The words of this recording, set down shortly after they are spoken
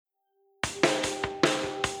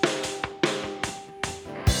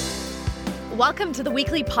Welcome to the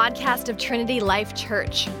weekly podcast of Trinity Life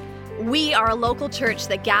Church. We are a local church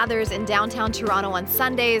that gathers in downtown Toronto on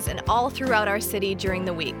Sundays and all throughout our city during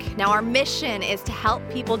the week. Now, our mission is to help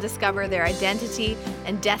people discover their identity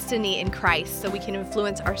and destiny in Christ so we can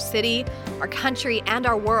influence our city, our country, and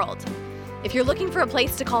our world. If you're looking for a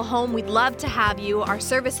place to call home, we'd love to have you. Our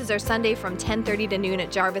services are Sunday from 10:30 to noon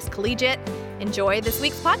at Jarvis Collegiate. Enjoy this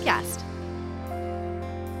week's podcast.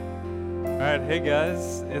 All right, hey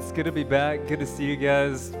guys, it's good to be back. Good to see you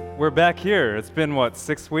guys. We're back here. It's been,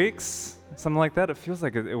 6 weeks? Something like that. It feels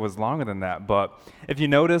like it was longer than that. But if you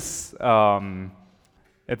notice,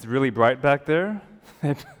 it's really bright back there.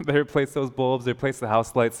 They replaced those bulbs. They replaced the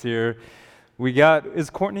house lights here. Is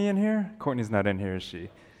Courtney in here? Courtney's not in here, is she?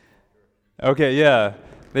 Okay, yeah.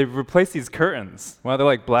 They've replaced these curtains. Well, they're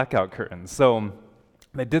like blackout curtains. So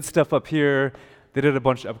they did stuff up here. They did a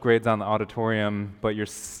bunch of upgrades on the auditorium, but your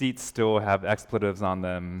seats still have expletives on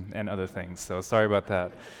them and other things, so sorry about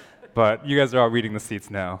that. But you guys are all reading the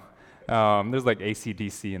seats now. There's like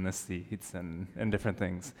AC/DC in the seats and different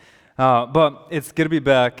things. But it's good to be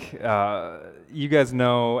back. You guys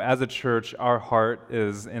know, as a church, our heart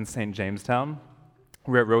is in St. Jamestown.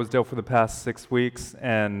 We're at Rosedale for the past 6 weeks,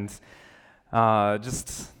 and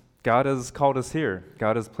just God has called us here.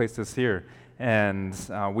 God has placed us here. And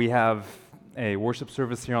we have a worship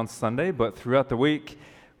service here on Sunday, but throughout the week,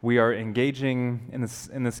 we are engaging in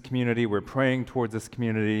this community. We're praying towards this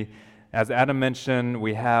community. As Adam mentioned,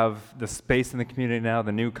 we have the space in the community now,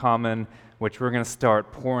 the new common, which we're going to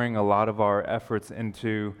start pouring a lot of our efforts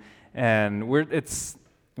into, and we're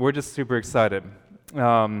just super excited.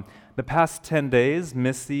 The past 10 days,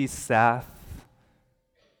 Missy Sath,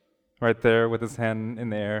 right there with his hand in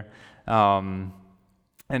the air, and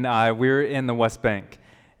we're in the West Bank.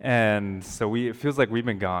 And so it feels like we've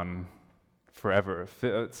been gone forever.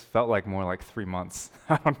 It's felt like more like 3 months.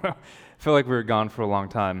 I don't know. I feel like we were gone for a long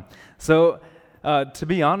time. So to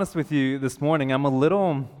be honest with you this morning, I'm a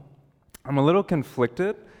little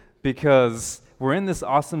conflicted because we're in this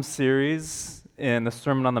awesome series in the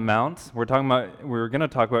Sermon on the Mount. We're going to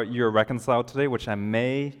talk about You're Reconciled today, which I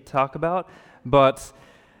may talk about, but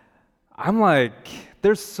I'm like,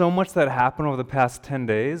 there's so much that happened over the past 10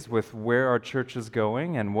 days with where our church is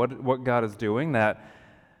going and what God is doing that,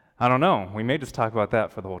 I don't know, we may just talk about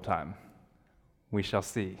that for the whole time. We shall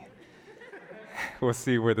see. We'll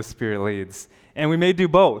see where the Spirit leads. And we may do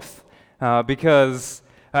both because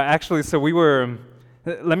let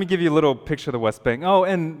me give you a little picture of the West Bank. Oh,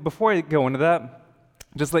 and before I go into that,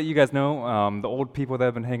 just let you guys know, the old people that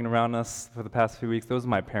have been hanging around us for the past few weeks, those are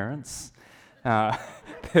my parents.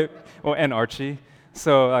 And Archie.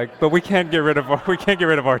 So, but we can't get rid of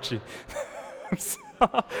Archie.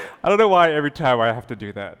 I don't know why every time I have to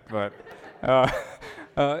do that, but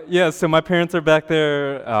So my parents are back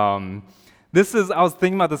there. I was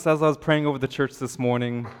thinking about this as I was praying over the church this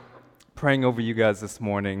morning, praying over you guys this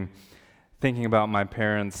morning, thinking about my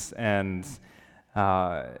parents, and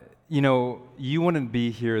you wouldn't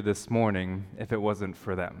be here this morning if it wasn't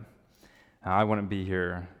for them. I wouldn't be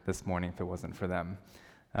here this morning if it wasn't for them.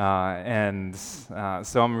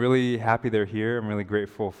 So I'm really happy they're here. I'm really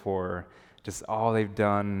grateful for just all they've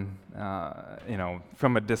done,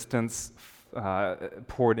 from a distance,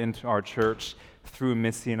 poured into our church through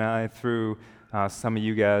Missy and I, through some of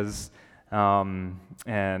you guys.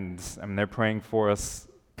 They're praying for us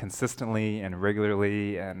consistently and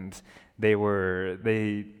regularly, and they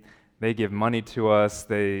give money to us.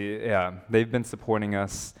 They've been supporting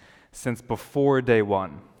us since before day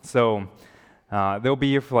one. So they'll be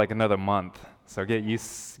here for like another month. So get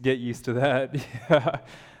used to that.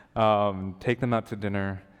 Take them out to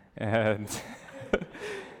dinner and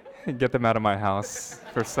get them out of my house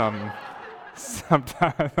for some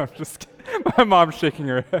time. I'm just kidding. My mom's shaking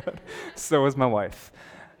her head. So is my wife.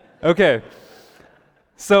 Okay.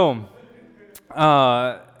 So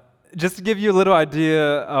just to give you a little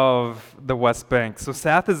idea of the West Bank. So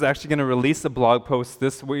Sath is actually going to release a blog post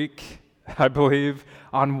this week, I believe,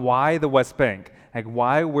 on why the West Bank, like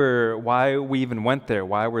why we even went there,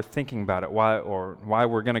 why we're thinking about it, why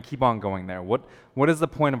we're going to keep on going there. What is the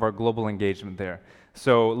point of our global engagement there?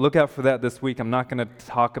 So look out for that this week. I'm not going to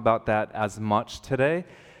talk about that as much today,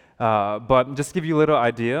 but just give you a little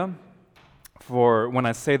idea for when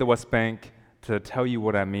I say the West Bank, to tell you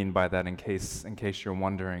what I mean by that in case you're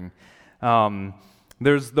wondering.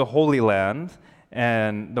 There's the Holy Land,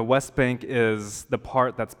 and the West Bank is the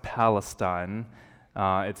part that's Palestine.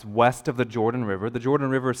 It's west of the Jordan River. The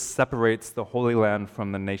Jordan River separates the Holy Land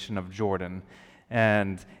from the nation of Jordan.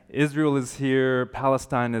 And Israel is here,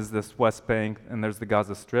 Palestine is this West Bank, and there's the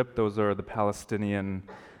Gaza Strip. Those are the Palestinian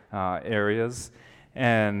areas.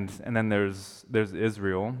 and then there's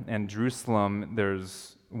Israel, and Jerusalem.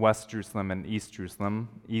 There's West Jerusalem and East Jerusalem.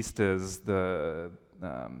 East is the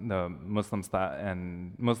Muslim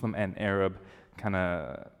and Arab kind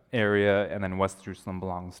of area, and then West Jerusalem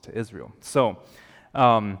belongs to Israel. So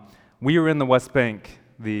we were in the West Bank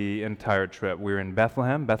the entire trip. We were in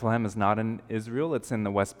Bethlehem. Bethlehem is not in Israel; it's in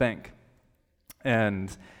the West Bank,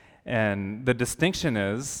 and the distinction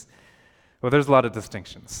is, well, there's a lot of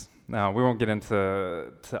distinctions. Now we won't get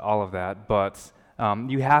into all of that, but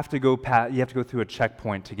you have to go through a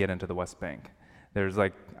checkpoint to get into the West Bank. There's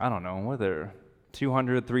like, I don't know, what are there,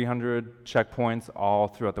 200, 300 checkpoints all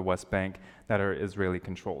throughout the West Bank that are Israeli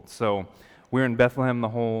controlled. So we're in Bethlehem the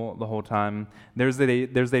whole time. There's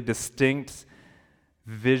a distinct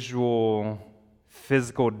visual,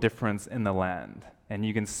 physical difference in the land, and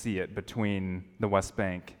you can see it between the West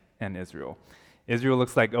Bank and Israel. Israel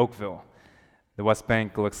looks like Oakville. The West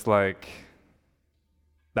Bank looks like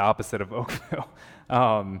the opposite of Oakville.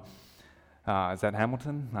 Is that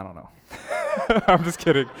Hamilton? I don't know. I'm just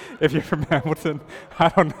kidding. If you're from Hamilton, I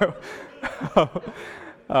don't know.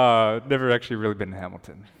 Never actually really been to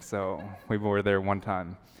Hamilton, so we were there one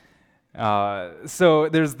time. So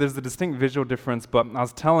there's a distinct visual difference, but I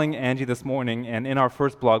was telling Angie this morning, and in our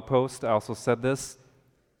first blog post, I also said this,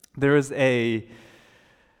 I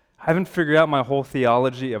haven't figured out my whole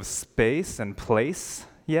theology of space and place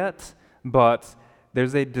yet, but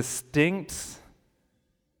there's a distinct,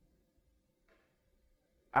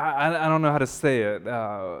 I don't know how to say it,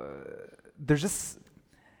 there's just,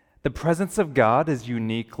 the presence of God is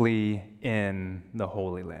uniquely in the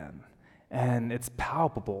Holy Land. And it's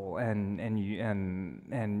palpable, and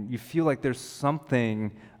you feel like there's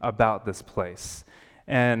something about this place.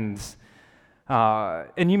 And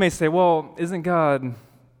you may say, well, isn't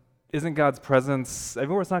God's presence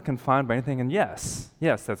everywhere? It's not confined by anything. And yes,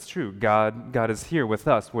 that's true. God is here with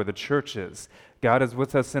us where the church is. God is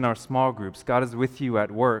with us in our small groups. God is with you at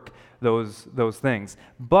work, those things.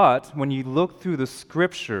 But when you look through the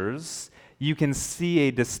scriptures, you can see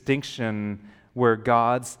a distinction where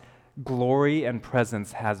God's glory and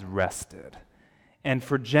presence has rested. And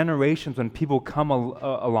for generations, when people come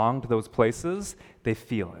along to those places, they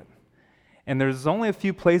feel it. And there's only a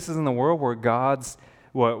few places in the world where God's,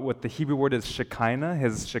 what the Hebrew word is Shekinah,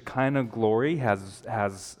 his Shekinah glory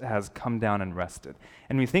has come down and rested.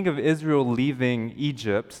 And we think of Israel leaving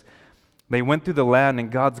Egypt, they went through the land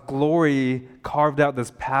and God's glory carved out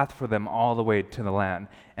this path for them all the way to the land.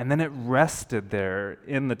 And then it rested there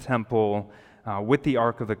in the temple with the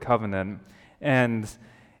Ark of the Covenant. And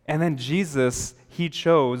then Jesus, he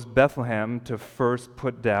chose Bethlehem to first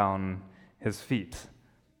put down his feet.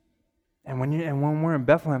 And when we're in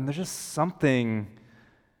Bethlehem, there's just something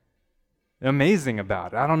amazing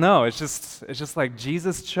about it. I don't know. It's just like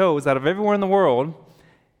Jesus chose out of everywhere in the world.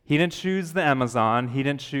 He didn't choose the Amazon. He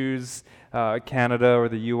didn't choose Canada or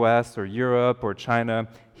the U.S. or Europe or China.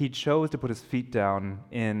 He chose to put his feet down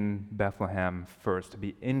in Bethlehem first, to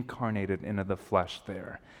be incarnated into the flesh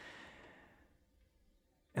there.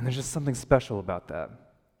 And there's just something special about that.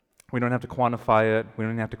 We don't have to quantify it. We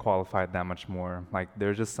don't have to qualify it that much more. Like,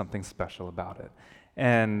 there's just something special about it.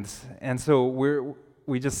 And so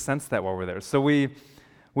we just sense that while we're there. So we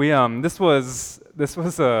this was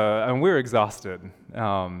and we were exhausted.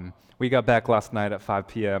 We got back last night at 5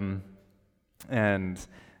 p.m. and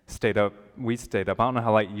stayed up. We stayed up. I don't know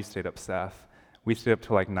how late you stayed up, Seth. We stayed up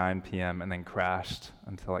till like 9 p.m. and then crashed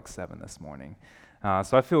until like 7 this morning.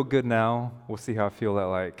 So I feel good now. We'll see how I feel at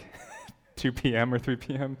like 2 p.m. or 3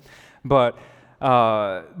 p.m. But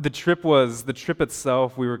the trip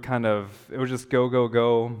itself, we were it was just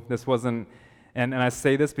go. This wasn't, and I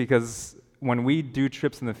say this because when we do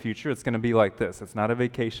trips in the future, it's going to be like this. It's not a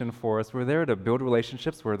vacation for us. We're there to build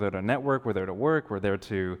relationships. We're there to network. We're there to work. We're there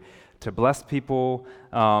to bless people.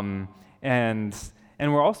 And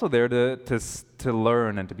we're also there to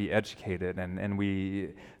learn and to be educated. And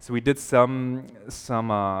we did some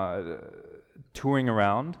touring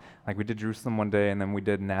around. Like we did Jerusalem one day, and then we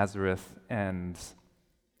did Nazareth and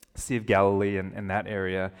Sea of Galilee in that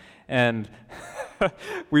area. And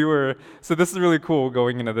so this is really cool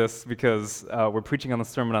going into this because we're preaching on the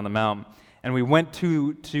Sermon on the Mount, and we went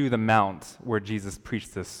to the mount where Jesus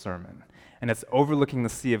preached this sermon. And it's overlooking the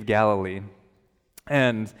Sea of Galilee.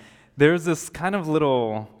 And there's this kind of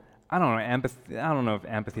little, I don't know if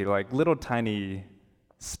amphitheater, like little tiny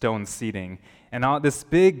stone seating. And this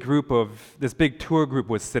big tour group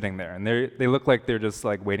was sitting there, and they look like they're just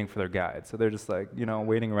like waiting for their guide. So they're just like,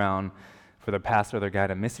 waiting around for their pastor or their guide.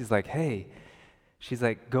 And Missy's like, hey, she's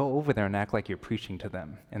like, go over there and act like you're preaching to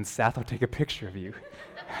them, and Seth will take a picture of you.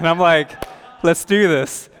 And I'm like, let's do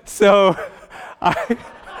this. So I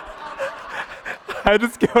I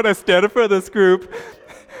just go and I stand in front of this group,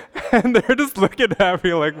 and they're just looking at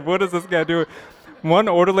me like, what is this guy doing? One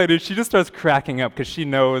older lady, she just starts cracking up because she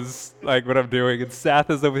knows like what I'm doing, and Seth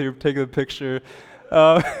is over here taking the picture,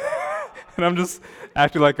 and I'm just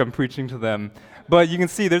acting like I'm preaching to them. But you can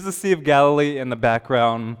see there's the Sea of Galilee in the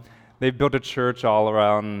background. They've built a church all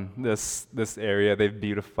around this area. They've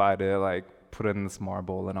beautified it, like put in this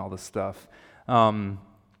marble and all this stuff. But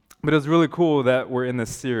it was really cool that we're in this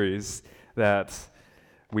series, that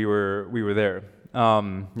we were there.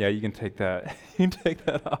 Yeah, you can take that. You can take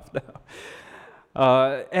that off now.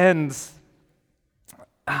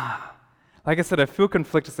 Like I said, I feel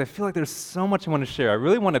conflicted. I feel like there's so much I want to share. I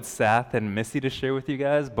really wanted Seth and Missy to share with you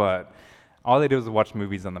guys, but all they did was watch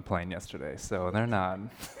movies on the plane yesterday, so they're not.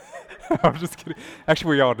 I'm just kidding.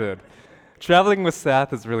 Actually, we all did. Traveling with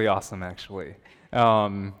Seth is really awesome, actually.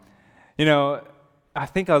 I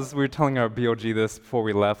think we were telling our BLG this before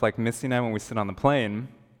we left, like Missy and I, when we sit on the plane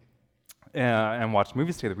and watch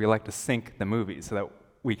movies together, we like to sync the movies so that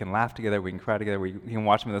we can laugh together, we can cry together, we can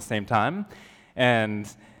watch them at the same time. And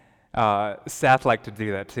Seth liked to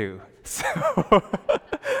do that too. So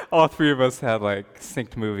all three of us had like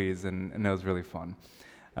synced movies, and it was really fun.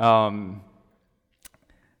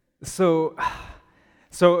 So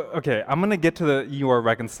okay, I'm going to get to the You Are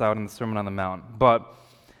Reconciled in the Sermon on the Mount, but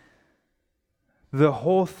the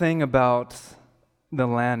whole thing about the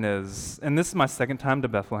land is, and this is my second time to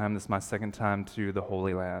Bethlehem, this is my second time to the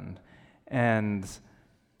Holy Land, and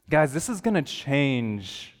guys, this is going to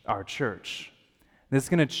change our church. This is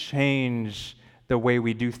going to change the way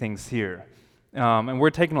we do things here. And we're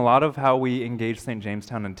taking a lot of how we engage St.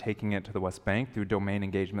 Jamestown and taking it to the West Bank through domain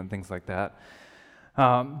engagement, things like that.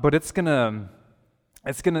 But if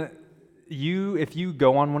you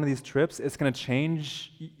go on one of these trips, it's going to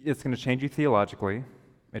change you theologically.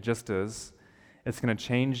 It just is. It's going to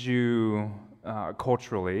change you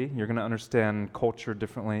culturally. You're going to understand culture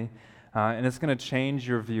differently. And it's going to change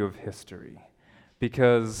your view of history.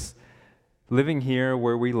 Because living here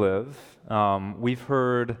where we live, we've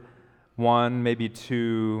heard one, maybe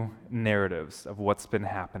two narratives of what's been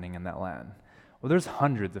happening in that land. Well, there's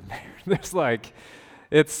hundreds of narratives.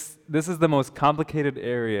 This is the most complicated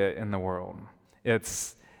area in the world.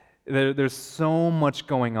 There's so much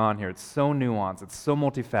going on here. It's so nuanced. It's so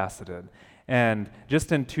multifaceted. And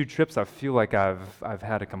just in 2 trips, I feel like I've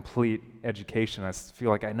had a complete education. I feel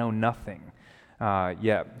like I know nothing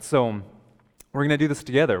yet. So we're gonna do this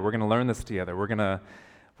together. We're gonna learn this together. We're gonna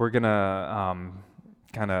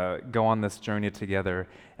kind of go on this journey together.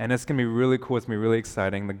 And it's gonna be really cool. It's gonna be really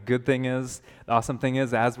exciting. The awesome thing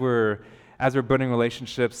is, as we're building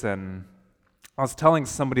relationships, and I was telling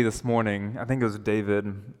somebody this morning, I think it was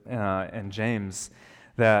David and James,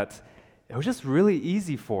 that it was just really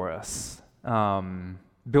easy for us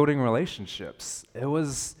building relationships.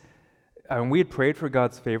 We had prayed for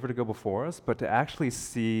God's favor to go before us, but to actually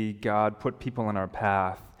see God put people in our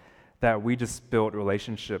path that we just built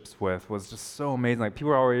relationships with was just so amazing. Like, people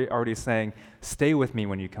were already saying, stay with me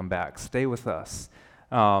when you come back, stay with us.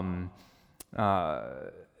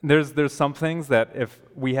 There's some things that if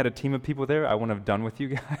we had a team of people there, I wouldn't have done with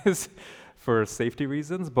you guys for safety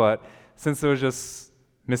reasons, but since it was just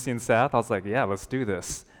Missy and Seth, I was like, yeah, let's do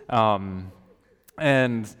this. And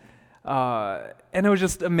it was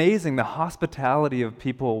just amazing, the hospitality of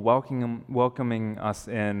people welcoming us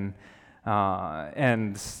in,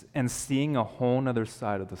 and seeing a whole other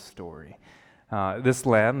side of the story. This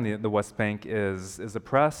land, the West Bank, is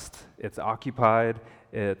oppressed, it's occupied,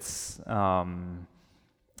 it's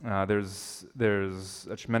there's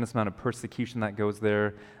a tremendous amount of persecution that goes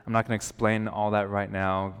there. I'm not going to explain all that right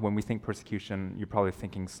now. When we think persecution, you're probably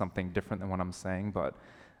thinking something different than what I'm saying, but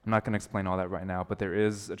I'm not going to explain all that right now. But there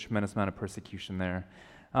is a tremendous amount of persecution there.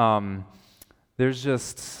 There's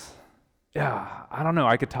just, I don't know.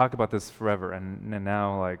 I could talk about this forever, and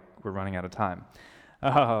now like we're running out of time.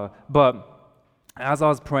 But as I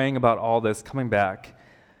was praying about all this, coming back,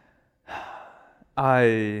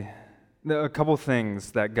 there are a couple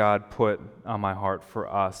things that God put on my heart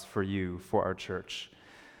for us, for you, for our church.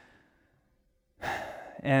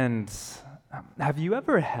 And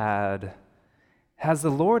has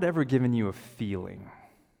the Lord ever given you a feeling?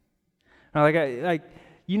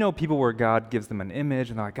 People where God gives them an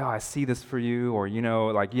image and they're like, oh, I see this for you, or you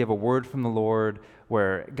have a word from the Lord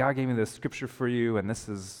where God gave me this scripture for you, and this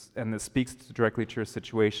speaks directly to your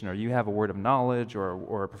situation, or you have a word of knowledge,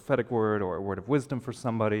 or a prophetic word, or a word of wisdom for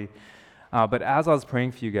somebody. But as I was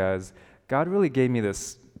praying for you guys, God really gave me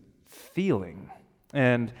this feeling.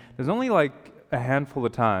 And there's only like a handful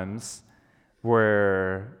of times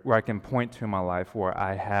where I can point to in my life where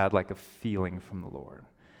I had like a feeling from the Lord,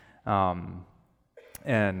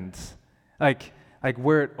 and like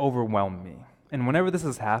where it overwhelmed me. And whenever this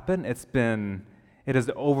has happened, it has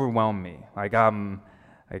overwhelmed me. Like I'm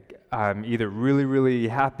either really, really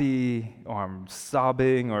happy or I'm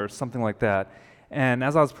sobbing or something like that. And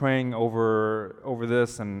as I was praying over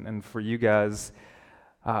this and for you guys,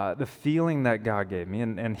 the feeling that God gave me,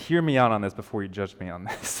 and hear me out on this before you judge me on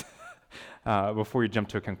this, before you jump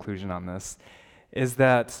to a conclusion on this, is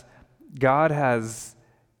that God has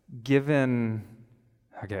given,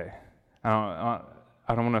 okay, I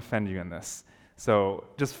don't want to offend you in this, so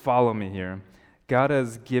just follow me here. God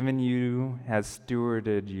has given you, has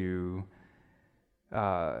stewarded you.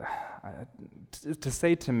 To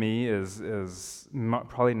say to me is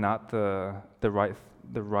probably not the right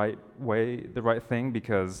thing,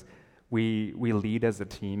 because we lead as a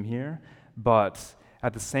team here. But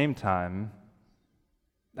at the same time,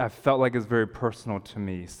 I felt like it's very personal to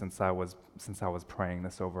me since I was praying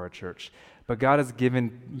this over our church. But God has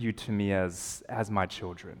given you to me as my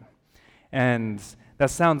children, and that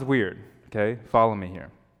sounds weird. Okay, follow me here.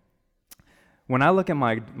 When I look at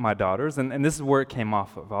my daughters, and this is where it came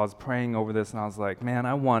off of, I was praying over this, and I was like, man,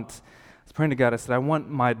 I was praying to God, I said, I want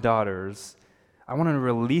my daughters, I want to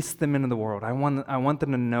release them into the world. I want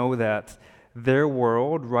them to know that their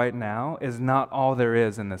world right now is not all there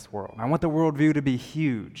is in this world. I want the worldview to be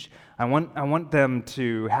huge. I want them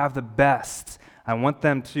to have the best. I want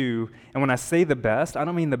them to, and when I say the best, I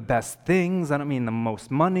don't mean the best things, I don't mean the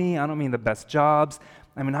most money, I don't mean the best jobs.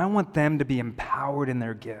 I mean, I want them to be empowered in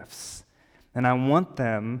their gifts. And I want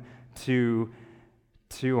them to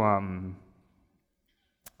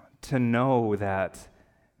know that,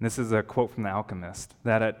 and this is a quote from The Alchemist,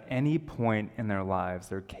 that at any point in their lives,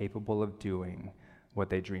 they're capable of doing what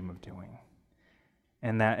they dream of doing.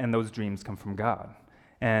 And those dreams come from God.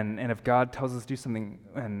 And if God tells us to do something,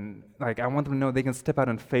 and like I want them to know they can step out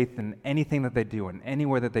in faith in anything that they do and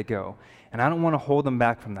anywhere that they go. And I don't want to hold them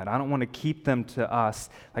back from that. I don't want to keep them to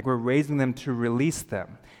us. Like we're raising them to release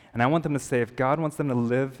them. And I want them to say, if God wants them to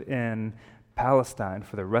live in Palestine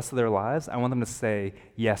for the rest of their lives, I want them to say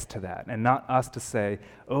yes to that, and not us to say,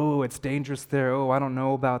 oh, it's dangerous there, oh, I don't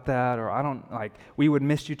know about that, or we would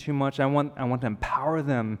miss you too much. I want to empower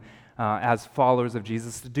them as followers of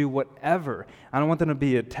Jesus to do whatever. I don't want them to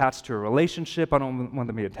be attached to a relationship. I don't want them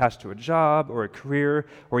to be attached to a job or a career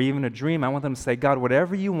or even a dream. I want them to say, God,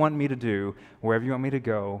 whatever you want me to do, wherever you want me to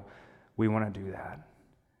go, we want to do that.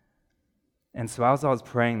 And so as I was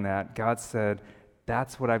praying that, God said,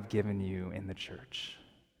 that's what I've given you in the church.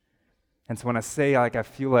 And so when I say, I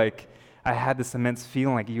feel like I had this immense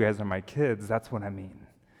feeling like you guys are my kids, that's what I mean.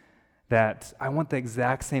 That I want the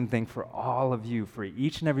exact same thing for all of you, for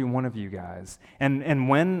each and every one of you guys. And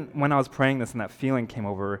when I was praying this and that feeling came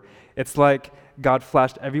over, it's like God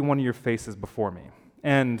flashed every one of your faces before me.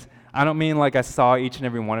 And I don't mean like I saw each and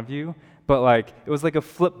every one of you, but like it was like a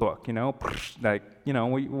flip book, like,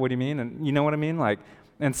 what do you mean? And you know what I mean? Like,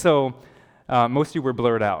 and so most of you were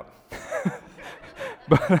blurred out.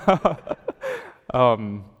 But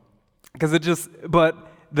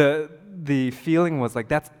the feeling was like,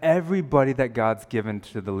 that's everybody that God's given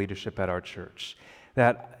to the leadership at our church.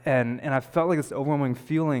 And I felt like this overwhelming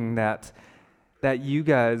feeling that you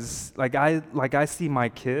guys, like I see my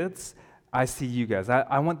kids, I see you guys.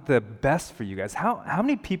 I want the best for you guys. How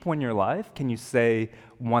many people in your life can you say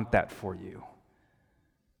want that for you?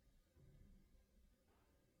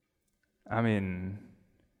 I mean,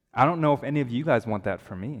 I don't know if any of you guys want that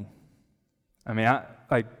for me. I mean,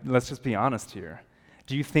 let's just be honest here.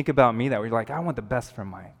 Do you think about me that way? You're like, I want the best for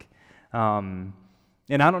Mike. And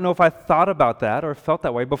I don't know if I thought about that or felt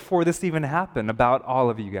that way before this even happened about all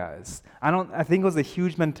of you guys. I think it was a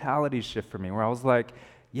huge mentality shift for me where I was like,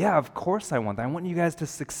 yeah, of course I want that. I want you guys to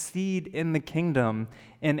succeed in the kingdom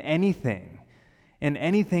in anything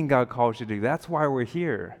God calls you to do. That's why we're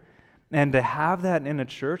here. And to have that in a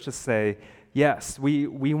church to say, yes,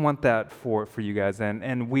 we want that for you guys,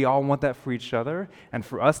 and we all want that for each other, and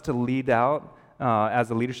for us to lead out as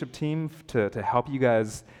a leadership team to help you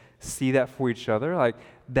guys see that for each other, like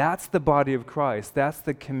that's the body of Christ. That's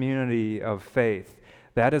the community of faith.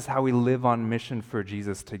 That is how we live on mission for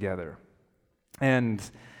Jesus together. And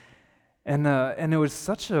it was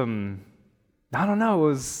such I don't know,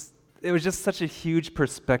 it was just such a huge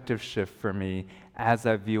perspective shift for me as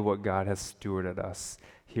I view what God has stewarded us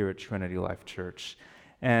here at Trinity Life Church.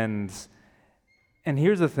 And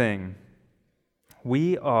here's the thing.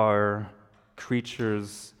 We are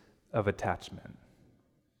creatures of attachment.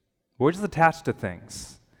 We're just attached to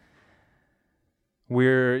things.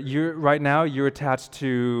 where right now you're attached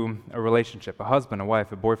to a relationship, a husband, a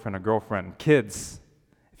wife, a boyfriend, a girlfriend, kids.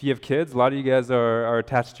 If you have kids, a lot of you guys are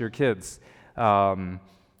attached to your kids. You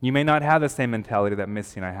may not have the same mentality that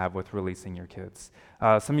Missy and I have with releasing your kids.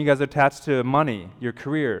 Some of you guys are attached to money, your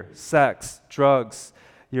career, sex, drugs.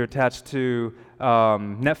 You're attached to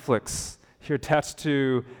Netflix. You're attached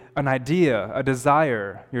to an idea, a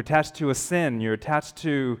desire. You're attached to a sin. You're attached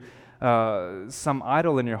to some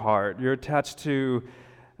idol in your heart. You're attached to,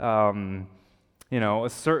 a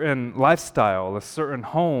certain lifestyle, a certain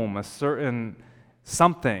home, a certain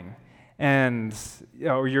something, and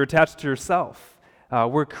you're attached to yourself.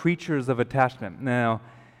 We're creatures of attachment. Now,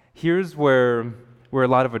 here's where a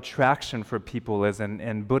lot of attraction for people is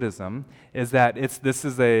in Buddhism, is that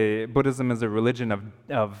Buddhism is a religion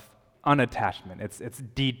of unattachment. It's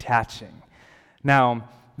detaching. Now,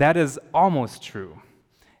 that is almost true.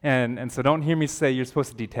 And so don't hear me say you're supposed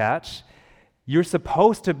to detach. You're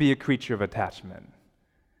supposed to be a creature of attachment.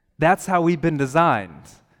 That's how we've been designed.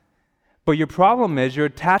 But your problem is you're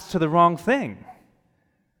attached to the wrong thing.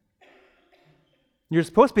 You're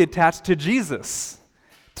supposed to be attached to Jesus,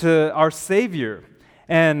 to our Savior.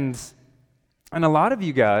 And a lot of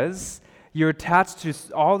you guys, you're attached to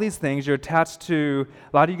all these things. A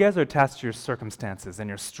lot of you guys are attached to your circumstances and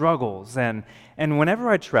your struggles. And whenever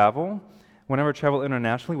I travel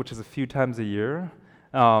internationally, which is a few times a year,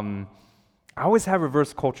 I always have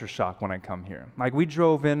reverse culture shock when I come here. Like, we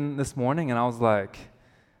drove in this morning and I was like,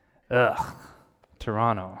 ugh,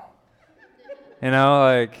 Toronto.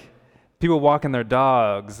 People walking their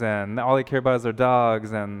dogs and all they care about is their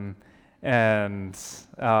dogs, and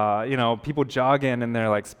people jogging in their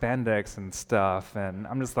spandex and stuff, and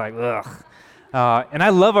I'm just like, ugh. And I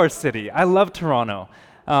love our city. I love Toronto.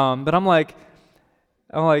 But I'm like,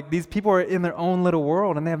 these people are in their own little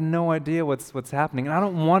world and they have no idea what's happening. And I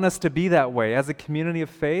don't want us to be that way. As a community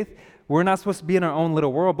of faith, we're not supposed to be in our own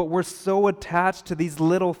little world, but we're so attached to these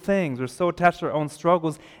little things. We're so attached to our own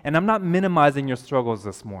struggles. And I'm not minimizing your struggles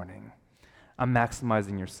this morning. I'm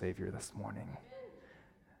maximizing your Savior this morning.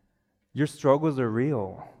 Your struggles are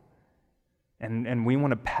real. And we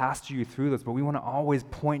want to pastor you through this, but we want to always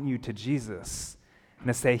point you to Jesus and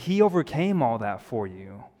to say, He overcame all that for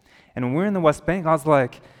you. And when we were in the West Bank, I was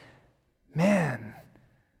like, man,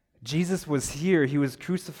 Jesus was here. He was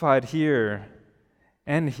crucified here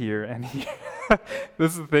and here and here.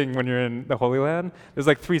 This is the thing when you're in the Holy Land. There's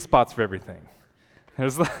 3 spots for everything.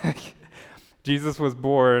 There's Jesus was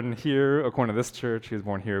born here according to this church. He was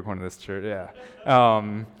born here according to this church. Yeah.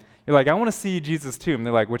 You're like, I want to see Jesus' tomb.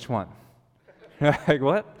 They're like, which one? Like,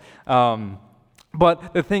 what?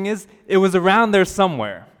 But the thing is, it was around there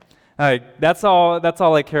somewhere. That's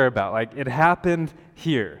all I care about. It happened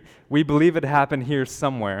here. We believe it happened here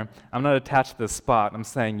somewhere. I'm not attached to this spot. I'm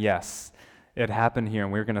saying, yes, it happened here,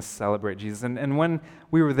 and we're going to celebrate Jesus. And when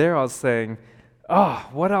we were there, I was saying,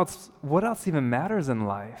 what else even matters in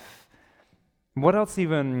life? What else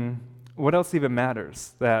even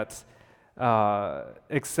matters that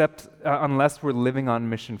except unless we're living on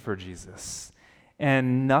mission for Jesus?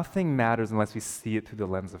 And nothing matters unless we see it through the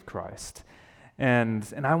lens of Christ. And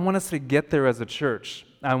I want us to get there as a church.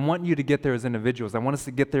 I want you to get there as individuals. I want us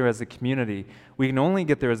to get there as a community. We can only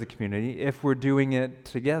get there as a community if we're doing it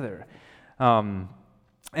together. And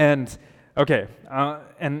I'm going to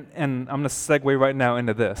segue right now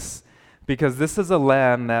into this, because this is a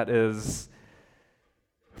land that is,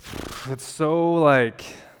 it's so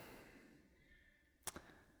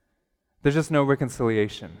there's just no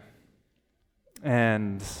reconciliation.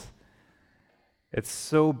 And it's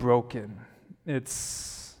so broken.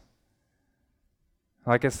 It's,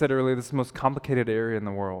 like I said earlier, this is the most complicated area in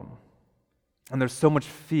the world. And there's so much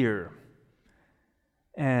fear.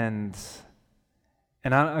 And I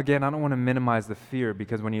don't want to minimize the fear,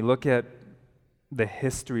 because when you look at the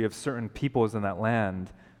history of certain peoples in that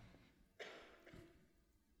land,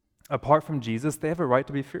 apart from Jesus, they have a right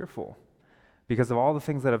to be fearful because of all the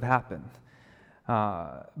things that have happened.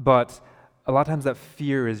 But a lot of times that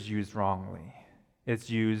fear is used wrongly.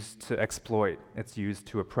 It's used to exploit. It's used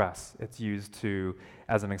to oppress. It's used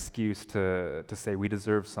as an excuse to say we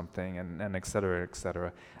deserve something, and et cetera, et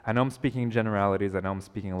cetera. I know I'm speaking in generalities. I know I'm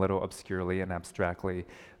speaking a little obscurely and abstractly,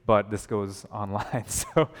 but this goes online.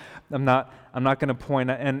 So I'm not going to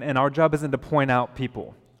point out, and our job isn't to point out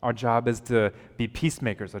people. Our job is to be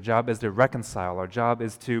peacemakers. Our job is to reconcile. Our job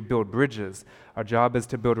is to build bridges. Our job is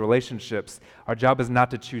to build relationships. Our job is not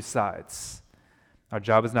to choose sides. Our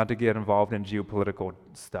job is not to get involved in geopolitical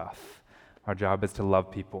stuff. Our job is to love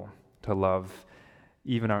people, to love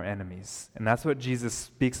even our enemies. And that's what Jesus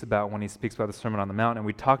speaks about when he speaks about the Sermon on the Mount. And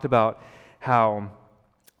we talked about how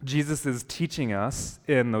Jesus is teaching us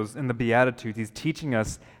in the Beatitudes. He's teaching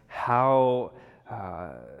us how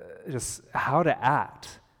to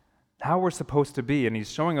act, how we're supposed to be, and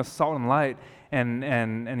he's showing us salt and light,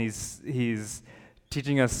 and he's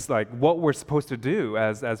teaching us like what we're supposed to do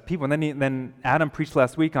as people. And then Adam preached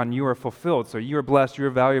last week on you are fulfilled. So you are blessed, you are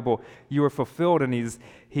valuable, you are fulfilled, and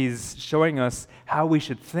he's showing us how we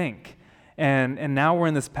should think. And now we're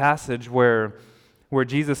in this passage where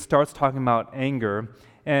Jesus starts talking about anger.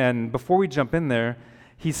 And before we jump in there,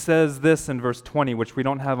 he says this in verse 20, which we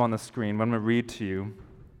don't have on the screen, but I'm going to read to you.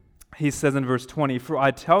 He says in verse 20, "For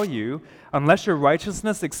I tell you, unless your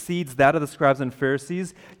righteousness exceeds that of the scribes and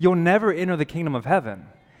Pharisees, you'll never enter the kingdom of heaven."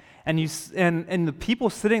 And the people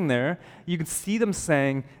sitting there, you can see them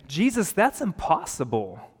saying, "Jesus, that's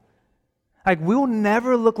impossible. Like, we'll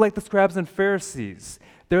never look like the scribes and Pharisees.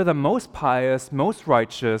 They're the most pious, most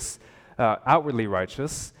righteous, outwardly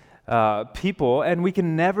righteous people, and we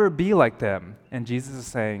can never be like them." And Jesus is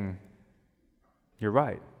saying, "You're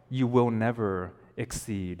right. You will never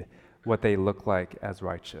exceed what they look like as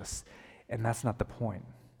righteous." And that's not the point.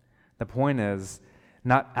 The point is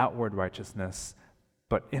not outward righteousness,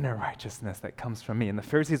 but inner righteousness that comes from me. And the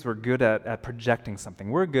Pharisees were good at projecting something.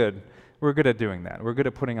 We're good at doing that. We're good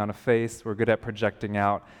at putting on a face. We're good at projecting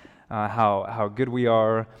out how good we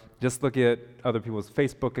are. Just look at other people's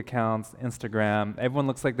Facebook accounts, Instagram. Everyone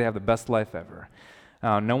looks like they have the best life ever.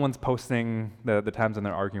 No one's posting the times when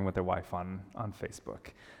they're arguing with their wife on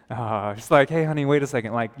Facebook. Just like, "Hey, honey, wait a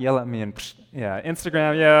second," like, yell at me and, yeah,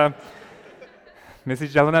 Instagram, yeah.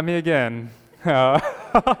 Missy's yelling at me again.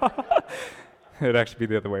 It'd actually be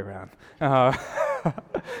the other way around. I'm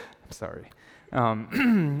sorry.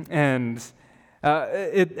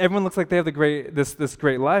 Everyone looks like they have this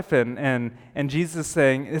great life, and Jesus is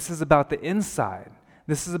saying, this is about the inside.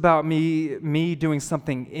 This is about me doing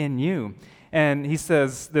something in you. And he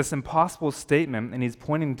says this impossible statement, and he's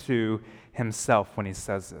pointing to himself when he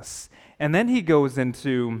says this. And then he goes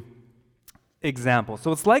into examples.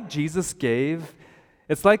 So it's like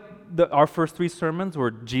our first three sermons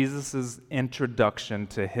were Jesus' introduction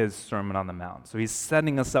to his Sermon on the Mount. So he's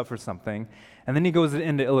setting us up for something, and then he goes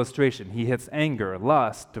into illustration. He hits anger,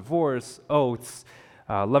 lust, divorce, oaths,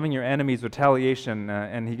 loving your enemies, retaliation,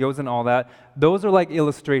 and he goes into all that. Those are like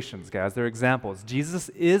illustrations, guys. They're examples. Jesus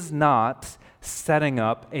is not setting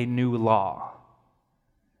up a new law.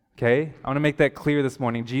 Okay? I want to make that clear this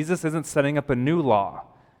morning. Jesus isn't setting up a new law.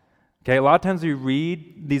 Okay? A lot of times we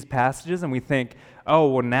read these passages and we think, oh,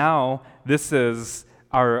 well, now this is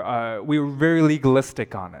we were very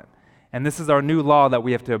legalistic on it. And this is our new law that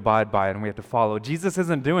we have to abide by and we have to follow. Jesus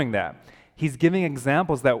isn't doing that. He's giving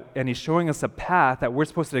examples and he's showing us a path that we're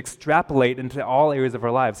supposed to extrapolate into all areas of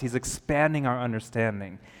our lives. He's expanding our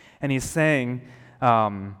understanding. And he's saying,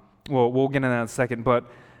 we'll get into that in a second,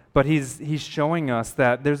 but he's showing us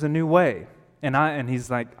that there's a new way. And he's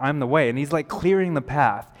like, I'm the way. And he's like clearing the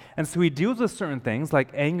path. And so he deals with certain things like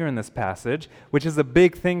anger in this passage, which is a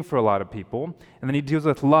big thing for a lot of people. And then he deals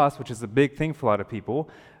with lust, which is a big thing for a lot of people.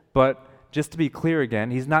 But just to be clear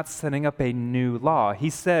again, he's not setting up a new law. He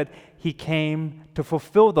said he came to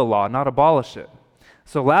fulfill the law, not abolish it.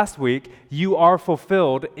 So last week, you are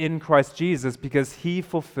fulfilled in Christ Jesus because he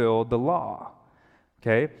fulfilled the law.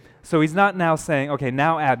 Okay? So he's not now saying, okay,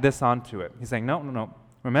 now add this onto it. He's saying, no.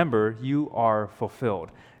 Remember, you are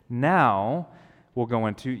fulfilled. Now, we'll go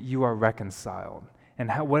into you are reconciled.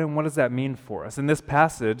 And what does that mean for us? In this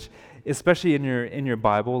passage, especially in your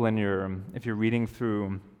Bible and if you're reading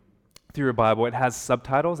through your Bible, it has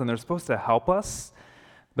subtitles, and they're supposed to help us.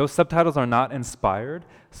 Those subtitles are not inspired,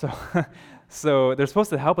 so they're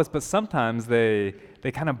supposed to help us, but sometimes they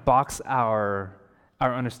kind of box our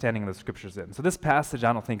understanding of the scriptures in. So this passage,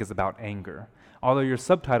 I don't think, is about anger, although your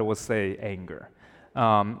subtitle will say anger.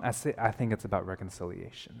 I think it's about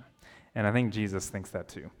reconciliation, and I think Jesus thinks that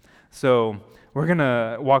too. So we're going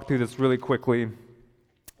to walk through this really quickly,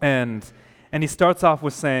 and he starts off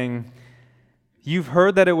with saying, "You've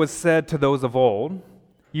heard that it was said to those of old,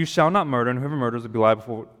 you shall not murder, and whoever murders will be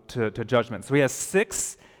liable to judgment." So he has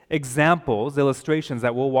 6 examples, illustrations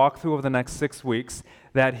that we'll walk through over the next 6 weeks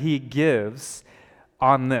that he gives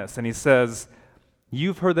on this. And he says,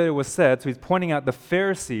 you've heard that it was said, so he's pointing out the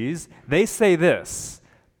Pharisees, they say this,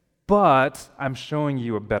 but I'm showing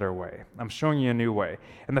you a better way. I'm showing you a new way.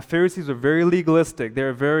 And the Pharisees are very legalistic.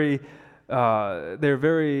 They're very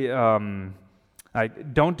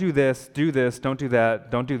like, don't do this, don't do that,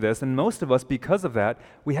 don't do this. And most of us, because of that,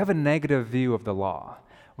 we have a negative view of the law.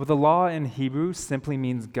 Well, the law in Hebrew simply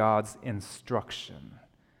means God's instruction.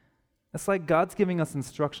 It's like God's giving us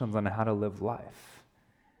instructions on how to live life.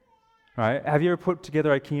 Right? Have you ever put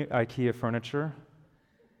together IKEA furniture?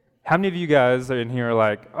 How many of you guys are in here are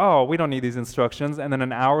like, oh, we don't need these instructions, and then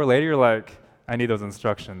an hour later you're like, I need those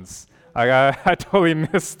instructions. I totally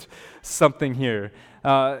missed something here.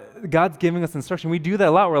 God's giving us instruction. We do that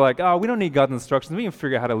a lot. We're like, oh, we don't need God's instructions. We can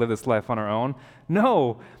figure out how to live this life on our own.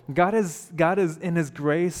 No, God is in His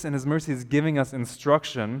grace and His mercy is giving us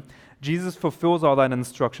instruction. Jesus fulfills all that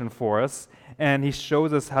instruction for us, and He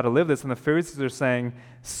shows us how to live this. And the Pharisees are saying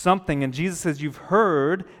something, and Jesus says, you've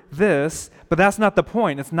heard this, but that's not the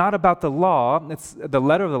point. It's not about the law. It's the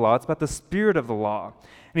letter of the law. It's about the spirit of the law.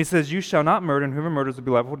 And He says, you shall not murder, and whoever murders will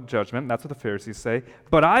be liable to judgment. That's what the Pharisees say.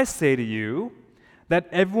 But I say to you that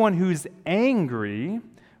everyone who's angry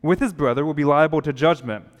with his brother will be liable to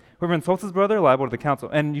judgment. Whoever insults his brother, liable to the council.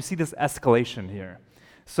 And you see this escalation here.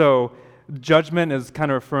 So judgment is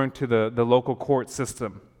kind of referring to the local court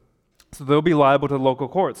system. So they'll be liable to the local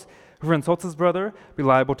courts. Whoever insults his brother, be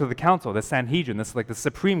liable to the council, the Sanhedrin. This is like the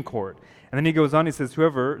Supreme Court. And then he goes on, he says,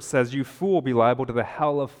 whoever says you fool will be liable to the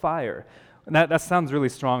hell of fire. And that sounds really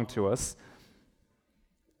strong to us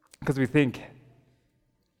because we think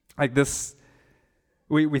like this,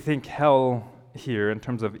 we think hell here in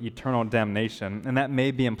terms of eternal damnation, and that may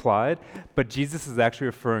be implied, but Jesus is actually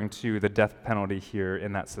referring to the death penalty here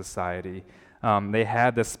in that society. They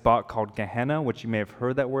had this spot called Gehenna, which you may have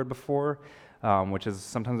heard that word before, which is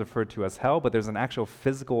sometimes referred to as hell, but there's an actual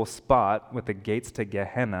physical spot with the gates to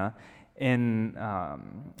Gehenna in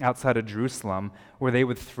outside of Jerusalem where they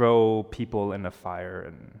would throw people into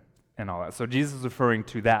fire and all that. So Jesus is referring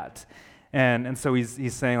to that. And so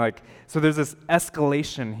he's saying like, so there's this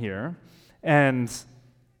escalation here. And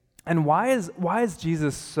why is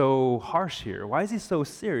Jesus so harsh here? Why is he so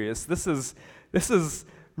serious? This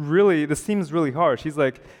seems really harsh. He's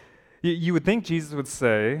like, you would think Jesus would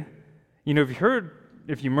say,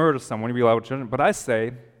 if you murder someone, you'd be liable to judgment. But I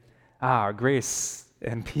say, grace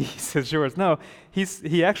and peace is yours. No,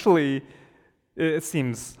 he actually, it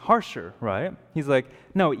seems harsher, right? He's like,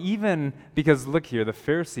 no, even because look here, the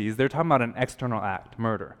Pharisees, they're talking about an external act,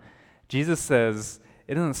 murder. Jesus says,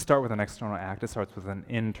 it doesn't start with an external act, it starts with an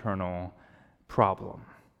internal problem,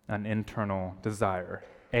 an internal desire,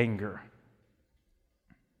 anger.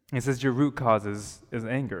 He says your root cause is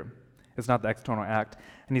anger. It's not the external act.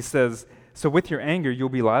 And he says, so with your anger, you'll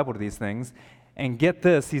be liable to these things. And get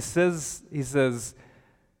this, he says,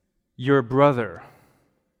 your brother.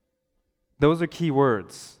 Those are key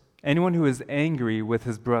words. Anyone who is angry with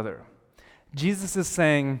his brother. Jesus is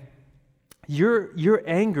saying, you're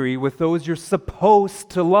angry with those you're supposed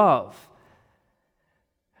to love.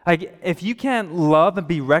 Like, if you can't love and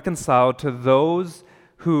be reconciled to those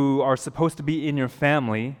who are supposed to be in your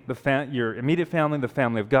family, your immediate family, the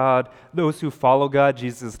family of God, those who follow God,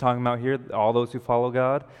 Jesus is talking about here, all those who follow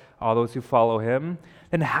God, all those who follow Him,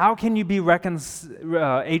 then how can you be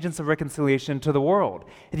agents of reconciliation to the world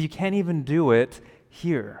if you can't even do it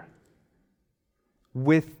here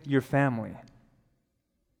with your family?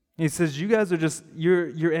 He says, you guys are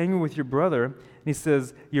you're angry with your brother, and he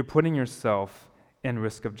says, you're putting yourself in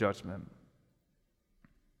risk of judgment.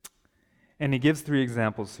 And he gives 3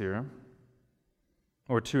 examples here,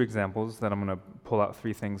 or 2 examples that I'm going to pull out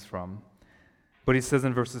 3 things from. But he says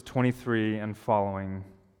in verses 23 and following,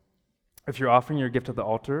 if you're offering your gift at the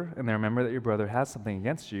altar and they remember that your brother has something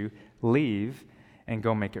against you, leave and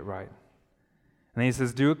go make it right. And then he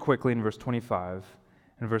says, do it quickly in verse 25.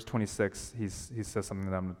 In verse 26, he says something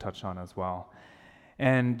that I'm going to touch on as well.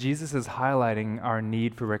 And Jesus is highlighting our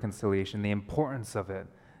need for reconciliation, the importance of it.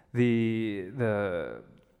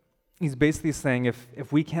 He's basically saying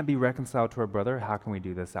if we can't be reconciled to our brother, how can we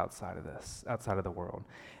do this outside of the world?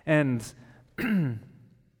 And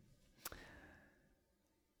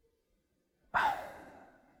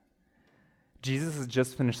Jesus has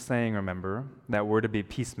just finished saying, remember, that we're to be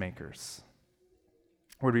peacemakers.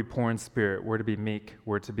 We're to be poor in spirit. We're to be meek.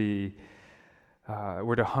 We're to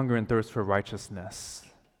hunger and thirst for righteousness.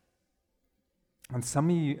 And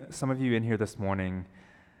some of you in here this morning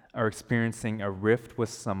are experiencing a rift with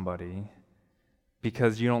somebody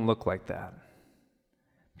because you don't look like that.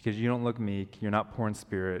 Because you don't look meek, you're not poor in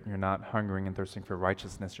spirit, you're not hungering and thirsting for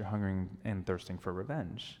righteousness, you're hungering and thirsting for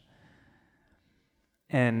revenge.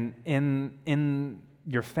 And in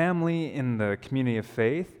your family, in the community of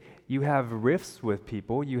faith, you have rifts with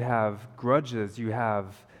people, you have grudges, you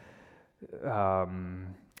have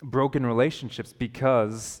broken relationships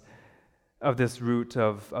because of this root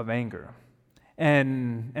of anger.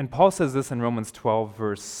 And Paul says this in Romans 12,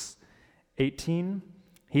 verse 18.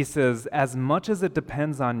 He says, as much as it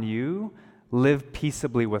depends on you, live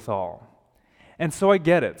peaceably with all. And so I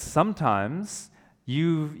get it. Sometimes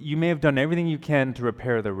you may have done everything you can to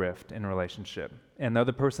repair the rift in a relationship, and the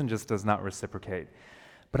other person just does not reciprocate.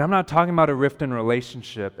 But I'm not talking about a rift in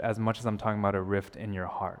relationship as much as I'm talking about a rift in your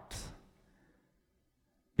heart.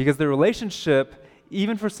 Because the relationship,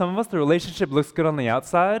 even for some of us, the relationship looks good on the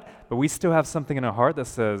outside, but we still have something in our heart that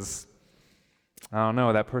says, I don't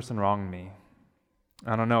know, that person wronged me.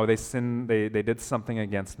 I don't know, they sinned, they did something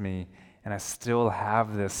against me, and I still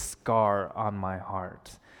have this scar on my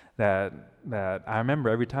heart that I remember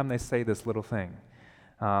every time they say this little thing.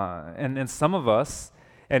 And some of us,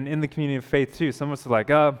 and in the community of faith too, some of us are like,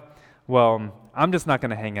 well, I'm just not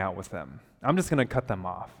going to hang out with them. I'm just going to cut them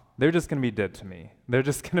off. They're just going to be dead to me. They're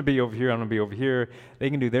just going to be over here. I'm going to be over here. They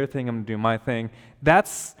can do their thing. I'm going to do my thing.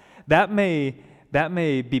 That may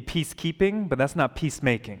be peacekeeping, but that's not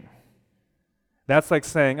peacemaking. That's like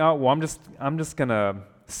saying, oh, well, I'm just going to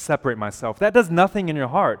separate myself. That does nothing in your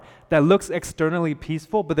heart. That looks externally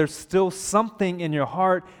peaceful, but there's still something in your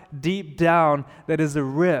heart deep down that is a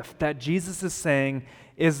rift that Jesus is saying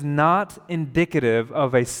is not indicative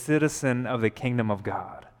of a citizen of the kingdom of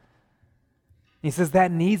God. He says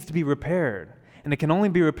that needs to be repaired, and it can only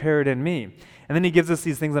be repaired in me. And then he gives us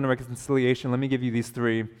these things on reconciliation. Let me give you these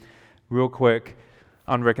three real quick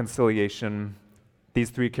on reconciliation, these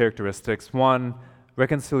three characteristics. One,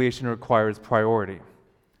 reconciliation requires priority.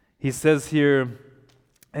 He says here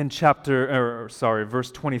in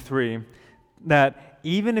verse 23, that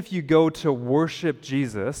even if you go to worship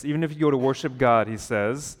Jesus, even if you go to worship God, he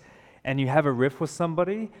says, and you have a rift with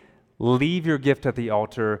somebody, leave your gift at the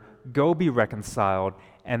altar, go be reconciled,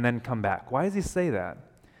 and then come back. Why does he say that?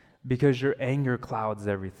 Because your anger clouds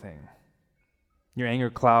everything. Your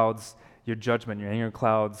anger clouds your judgment. Your anger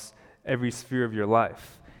clouds every sphere of your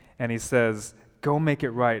life. And he says, go make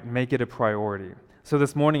it right, make it a priority. So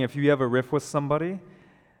this morning, if you have a rift with somebody,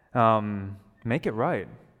 make it right.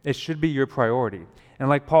 It should be your priority. And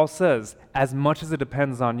like Paul says, as much as it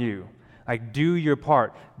depends on you, like do your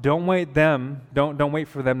part. Don't wait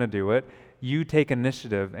for them to do it. You take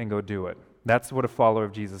initiative and go do it. That's what a follower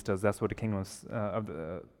of Jesus does. That's what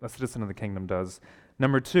a citizen of the kingdom does.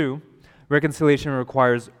 Number two, reconciliation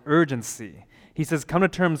requires urgency. He says, come to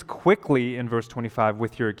terms quickly in verse 25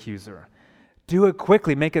 with your accuser. Do it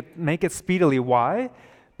quickly. Make it speedily. Why?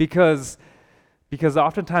 Because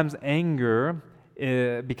oftentimes anger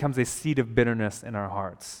becomes a seed of bitterness in our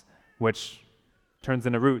hearts, which turns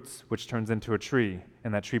into roots, which turns into a tree,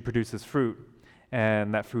 and that tree produces fruit,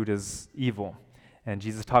 and that fruit is evil. And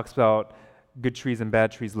Jesus talks about good trees and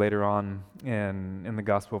bad trees later on in the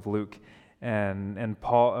Gospel of Luke, and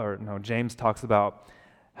James talks about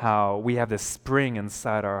how we have this spring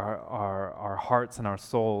inside our hearts and our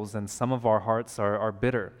souls, and some of our hearts are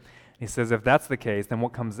bitter. He says if that's the case, then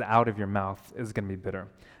what comes out of your mouth is going to be bitter.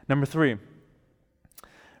 Number three,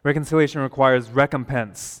 reconciliation requires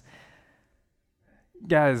recompense.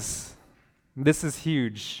 Guys, this is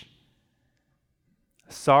huge.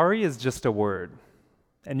 Sorry is just a word.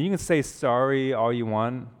 And you can say sorry all you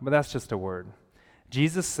want, but that's just a word.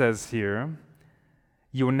 Jesus says here,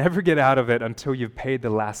 you will never get out of it until you've paid the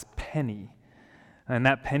last penny. And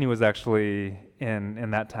that penny was actually,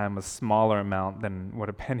 in that time, a smaller amount than what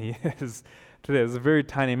a penny is today. It's a very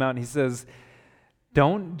tiny amount. He says,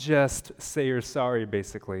 don't just say you're sorry,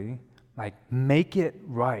 basically. Like, make it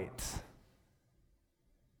right.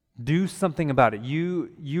 Do something about it.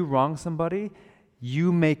 You wrong somebody,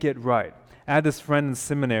 you make it right. I had this friend in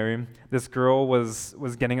seminary. This girl was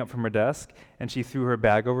getting up from her desk, and she threw her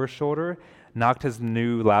bag over her shoulder, knocked his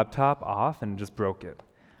new laptop off, and just broke it.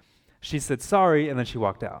 She said sorry, and then she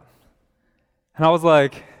walked out. And I was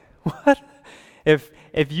like, what? If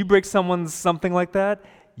you break someone's something like that,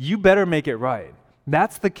 you better make it right.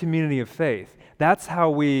 That's the community of faith. That's how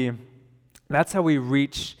we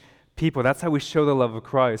reach people. That's how we show the love of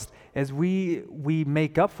Christ, as we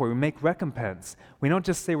make up for it. We make recompense. We don't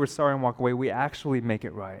just say we're sorry and walk away. We actually make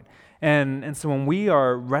it right. And so when we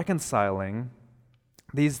are reconciling,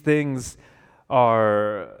 these three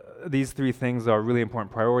things are really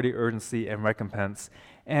important: priority, urgency, and recompense.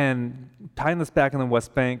 And tying this back in the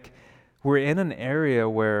West Bank, we're in an area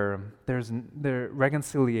where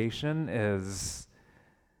reconciliation is,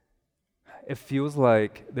 it feels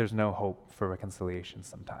like there's no hope for reconciliation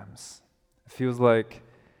sometimes. It feels like,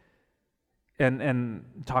 and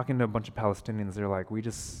talking to a bunch of Palestinians, they're like, we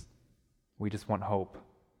just want hope.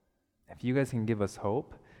 If you guys can give us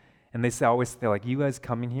hope, and they're like, you guys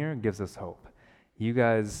coming here gives us hope. You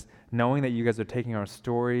guys, knowing that you guys are taking our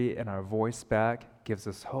story and our voice back gives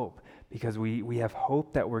us hope, because we have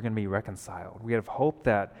hope that we're going to be reconciled. We have hope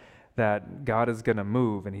that God is going to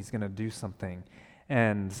move and he's going to do something.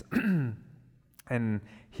 And and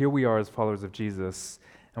here we are as followers of Jesus,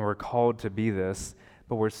 and we're called to be this,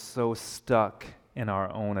 but we're so stuck in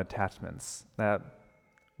our own attachments that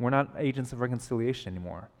we're not agents of reconciliation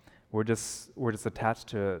anymore. We're just attached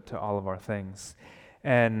to all of our things.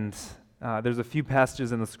 And there's a few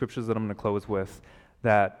passages in the scriptures that I'm going to close with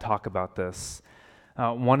that talk about this.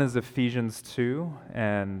 One is Ephesians 2,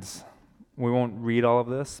 and we won't read all of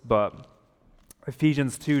this, but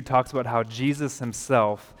Ephesians 2 talks about how Jesus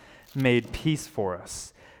himself made peace for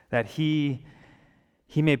us, that he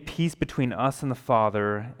made peace between us and the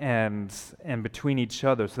Father and between each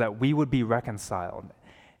other so that we would be reconciled.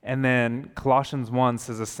 And then Colossians 1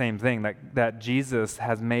 says the same thing, that Jesus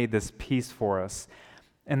has made this peace for us.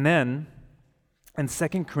 And then in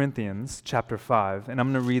 2 Corinthians chapter 5, and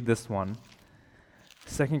I'm going to read this one,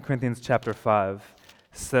 2 Corinthians chapter 5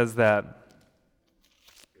 says that,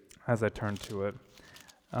 as I turn to it,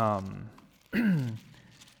 kind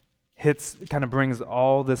of brings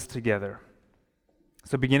all this together.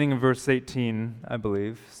 So beginning in verse 18, I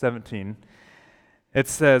believe, 17, it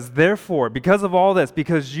says, therefore, because of all this,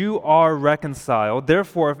 because you are reconciled,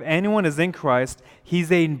 therefore, if anyone is in Christ,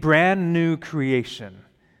 he's a brand new creation.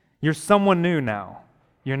 You're someone new now.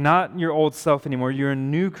 You're not your old self anymore. You're a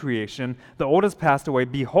new creation. The old has passed away.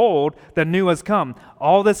 Behold, the new has come.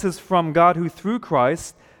 All this is from God who through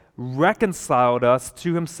Christ reconciled us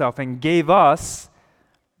to himself and gave us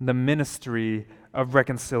the ministry of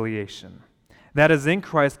reconciliation. That is, in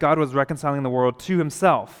Christ, God was reconciling the world to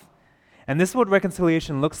himself. And this is what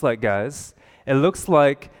reconciliation looks like, guys. It looks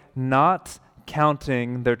like not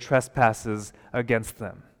counting their trespasses against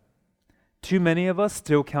them. Too many of us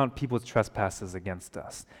still count people's trespasses against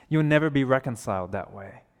us. You'll never be reconciled that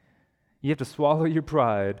way. You have to swallow your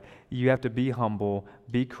pride. You have to be humble,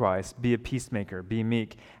 be Christ, be a peacemaker, be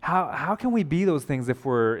meek. How can we be those things if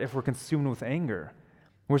we're consumed with anger?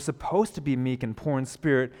 We're supposed to be meek and poor in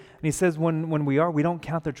spirit. And he says when we are, we don't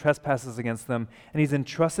count their trespasses against them. And he's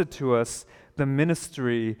entrusted to us the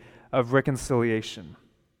ministry of reconciliation.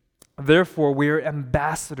 Therefore, we are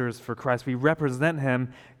ambassadors for Christ. We represent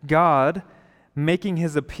him, God making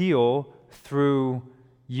his appeal through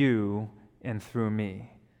you and through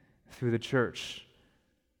me, through the church.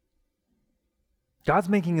 God's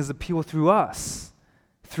making his appeal through us,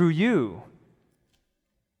 through you.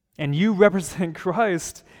 And you represent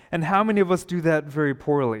Christ. And how many of us do that very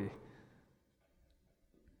poorly?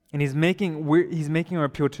 And he's making our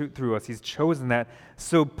appeal through us. He's chosen that.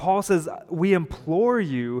 So Paul says, we implore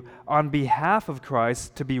you on behalf of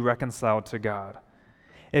Christ to be reconciled to God.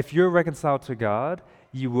 If you're reconciled to God,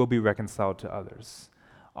 you will be reconciled to others.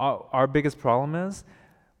 Our biggest problem is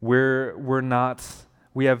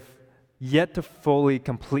we have yet to fully,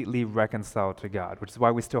 completely reconcile to God, which is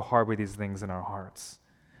why we still harbor these things in our hearts.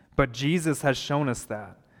 But Jesus has shown us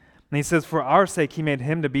that. And he says, for our sake, he made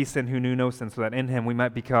him to be sin who knew no sin, so that in him we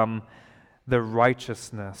might become the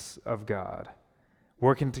righteousness of God.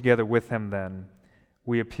 Working together with him then,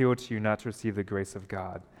 we appeal to you not to receive the grace of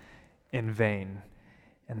God in vain.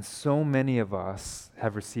 And so many of us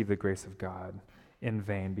have received the grace of God in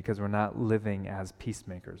vain because we're not living as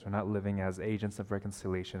peacemakers. We're not living as agents of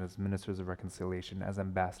reconciliation, as ministers of reconciliation, as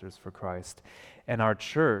ambassadors for Christ. And our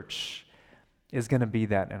church is going to be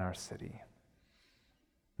that in our city.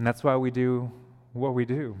 And that's why we do what we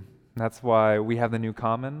do. That's why we have the New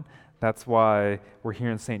Common. That's why we're here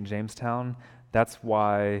in St. Jamestown. That's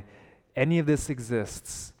why any of this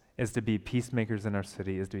exists, is to be peacemakers in our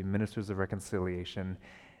city, is to be ministers of reconciliation.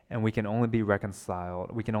 And we can only be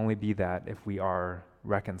reconciled. We can only be that if we are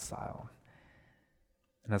reconciled.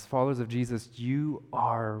 And as followers of Jesus, you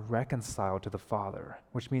are reconciled to the Father,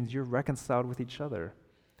 which means you're reconciled with each other.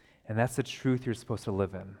 And that's the truth you're supposed to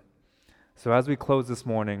live in. So as we close this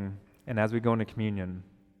morning and as we go into communion,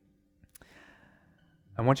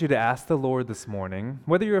 I want you to ask the Lord this morning,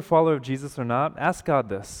 whether you're a follower of Jesus or not, ask God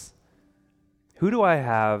this. Who do I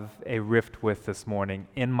have a rift with this morning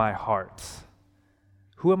in my heart?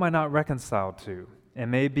 Who am I not reconciled to? It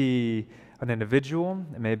may be an individual.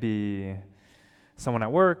 It may be someone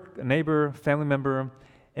at work, a neighbor, family member.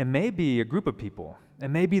 It may be a group of people. It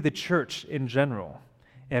may be the church in general.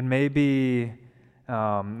 It may be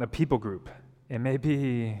a people group. It may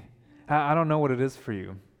be, I don't know what it is for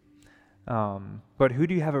you. But who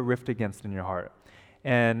do you have a rift against in your heart?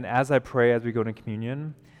 And as I pray, as we go to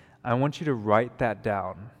communion, I want you to write that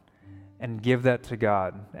down and give that to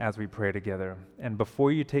God as we pray together. And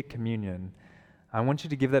before you take communion, I want you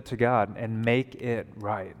to give that to God and make it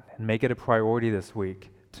right. And make it a priority this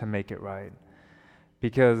week to make it right.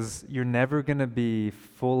 Because you're never going to be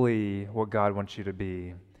fully what God wants you to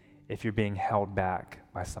be if you're being held back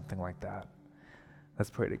by something like that. Let's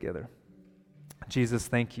pray together. Jesus,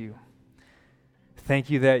 thank you. Thank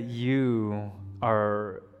you that you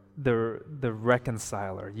are the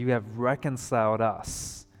reconciler. You have reconciled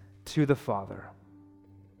us to the Father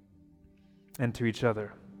and to each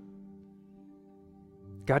other.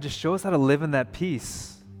 God, just show us how to live in that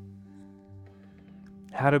peace,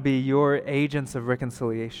 how to be your agents of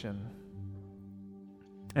reconciliation.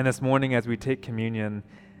 And this morning, as we take communion,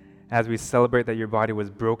 as we celebrate that your body was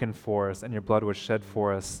broken for us and your blood was shed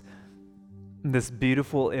for us, this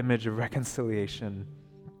beautiful image of reconciliation,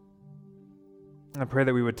 I pray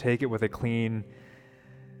that we would take it with a clean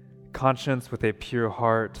conscience, with a pure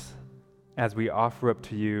heart, as we offer up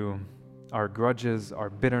to you our grudges, our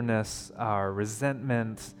bitterness, our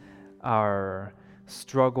resentment, our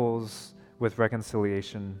struggles with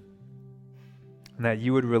reconciliation, and that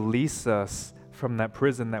you would release us from that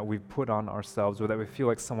prison that we've put on ourselves or that we feel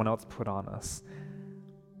like someone else put on us.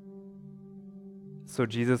 So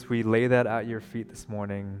Jesus, we lay that at your feet this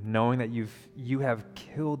morning, knowing that you have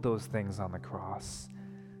killed those things on the cross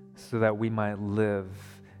so that we might live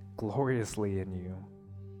gloriously in you.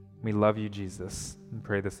 We love you, Jesus, and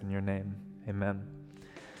pray this in your name. Amen.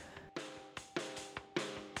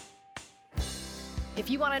 If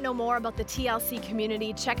you want to know more about the TLC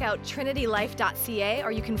community, check out trinitylife.ca,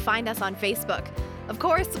 or you can find us on Facebook. Of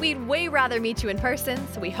course, we'd way rather meet you in person,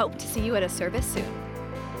 so we hope to see you at a service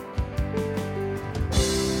soon.